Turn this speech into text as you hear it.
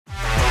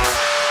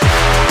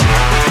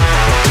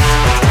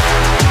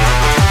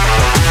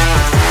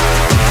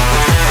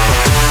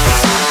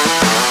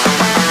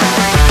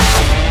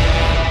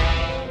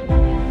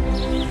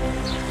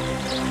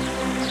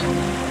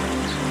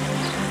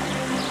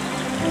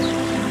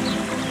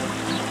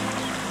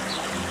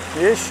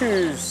The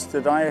issues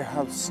that I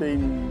have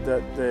seen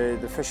that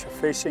the fish are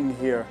facing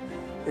here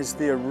is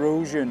the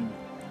erosion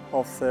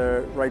of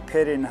the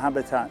riparian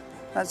habitat.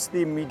 That's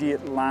the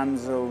immediate land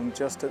zone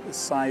just at the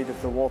side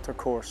of the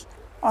watercourse.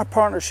 Our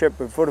partnership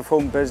with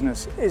Vodafone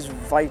Business is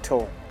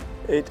vital.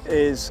 It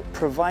is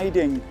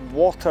providing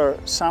water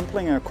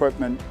sampling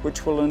equipment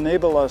which will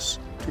enable us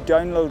to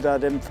download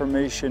that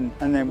information,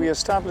 and then we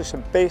establish a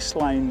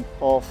baseline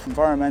of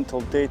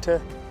environmental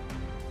data.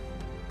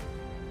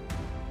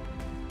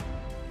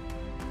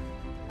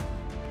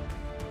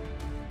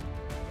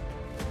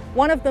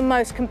 One of the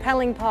most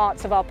compelling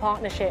parts of our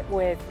partnership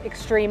with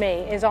Extreme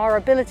E is our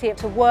ability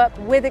to work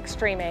with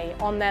Extreme E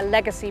on their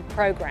legacy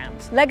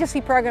programs. Legacy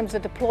programs are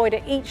deployed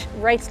at each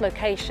race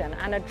location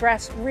and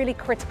address really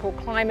critical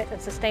climate and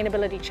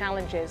sustainability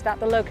challenges that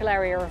the local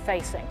area are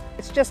facing.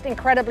 It's just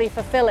incredibly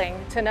fulfilling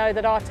to know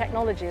that our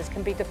technologies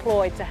can be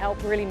deployed to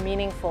help really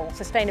meaningful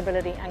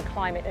sustainability and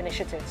climate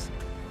initiatives.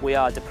 We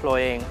are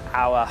deploying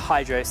our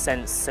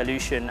HydroSense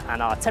solution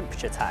and our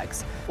temperature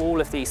tags.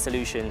 All of these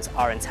solutions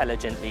are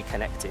intelligently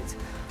connected.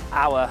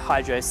 Our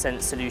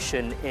HydroSense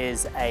solution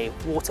is a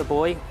water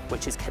buoy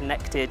which is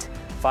connected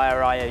via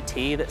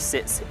IoT that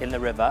sits in the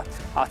river.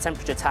 Our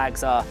temperature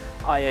tags are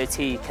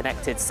IoT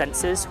connected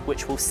sensors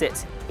which will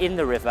sit in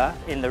the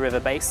river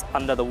base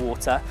under the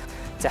water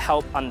to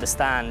help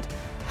understand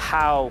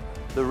how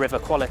the river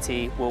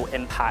quality will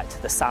impact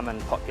the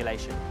salmon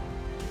population.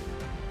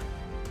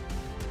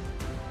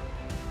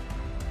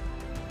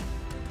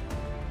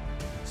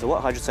 So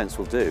what HydroSense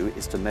will do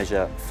is to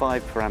measure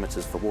 5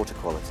 parameters for water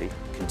quality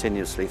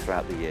continuously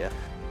throughout the year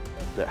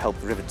that help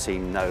the river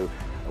team know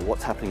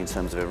what's happening in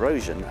terms of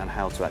erosion and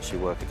how to actually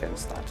work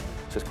against that.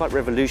 So it's quite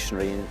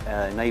revolutionary in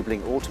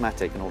enabling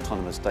automatic and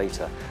autonomous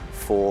data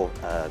for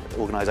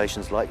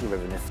organisations like the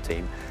River Nith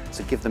team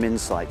to give them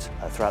insight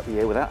throughout the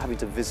year without having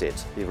to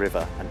visit the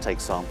river and take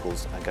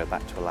samples and go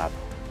back to a lab.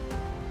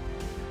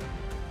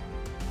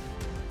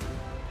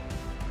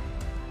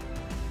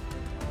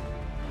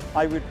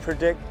 I would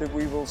predict that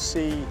we will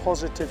see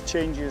positive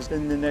changes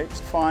in the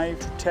next 5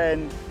 to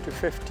 10 to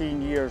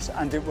 15 years,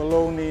 and it will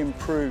only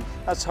improve.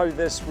 That's how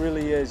this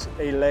really is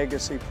a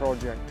legacy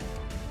project.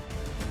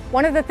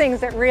 One of the things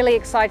that really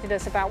excited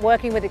us about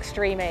working with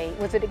Extreme E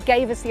was that it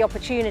gave us the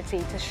opportunity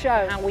to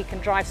show how we can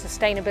drive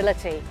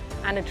sustainability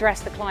and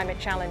address the climate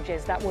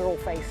challenges that we're all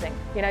facing.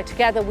 You know,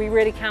 together we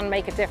really can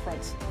make a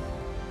difference.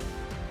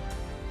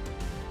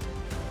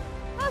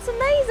 That's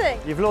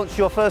amazing! You've launched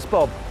your first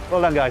bob.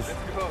 Well done, guys.